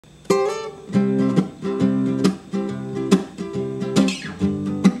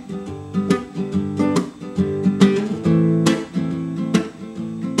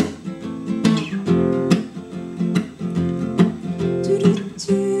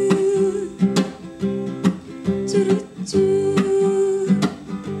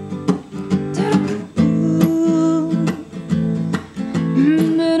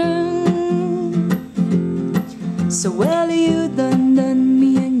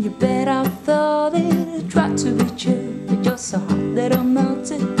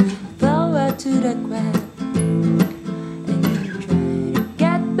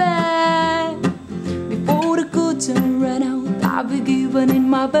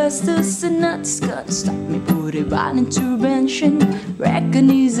Festus and nothing's gonna stop me. Put it right into prevention.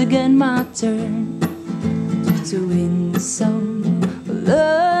 Reckon it's again my turn to win some,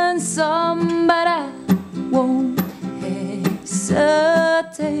 learn some, but I won't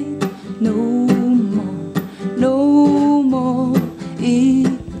hesitate no more, no more.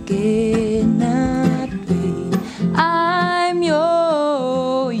 It cannot wait. I'm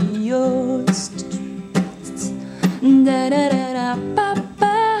yours. Da da da da ba ba.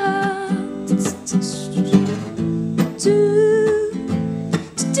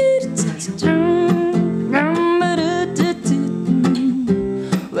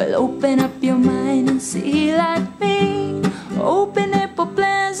 Well, open up your mind and see like me. Open up for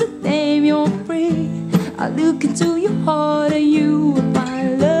plans and name you're free. I look into your heart and you will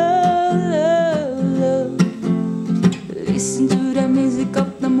find love, love, love. Listen to the music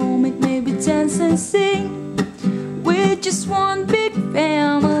of the moment, maybe dance and sing. We're just one big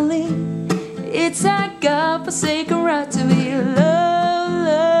family. It's our God-forsaken right to be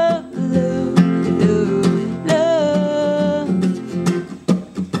loved, loved, loved, loved, loved.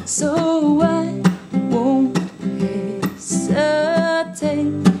 So I won't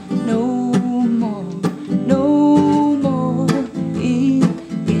hesitate no more, no more. It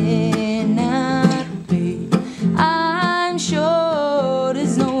cannot wait. I'm sure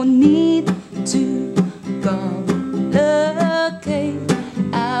there's no need to complicate.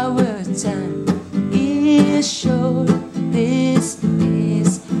 Our time is short. This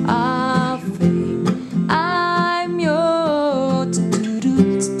is our fate. I'm yours.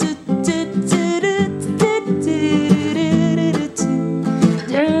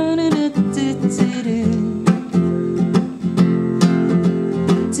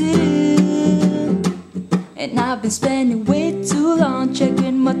 And I've been spending way too long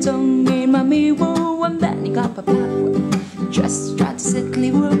checking my tongue in my mirror. I'm bending up a backward, just try to sit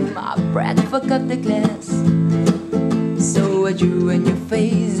clear. My breath forgot the glass. So I drew in your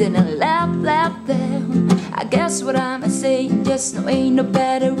face and I laughed there. I guess what I'm saying, just no ain't no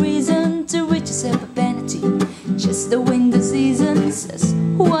better reason to reach yourself a vanity. Just the winter season says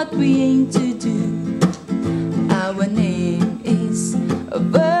what we aim to do. Our name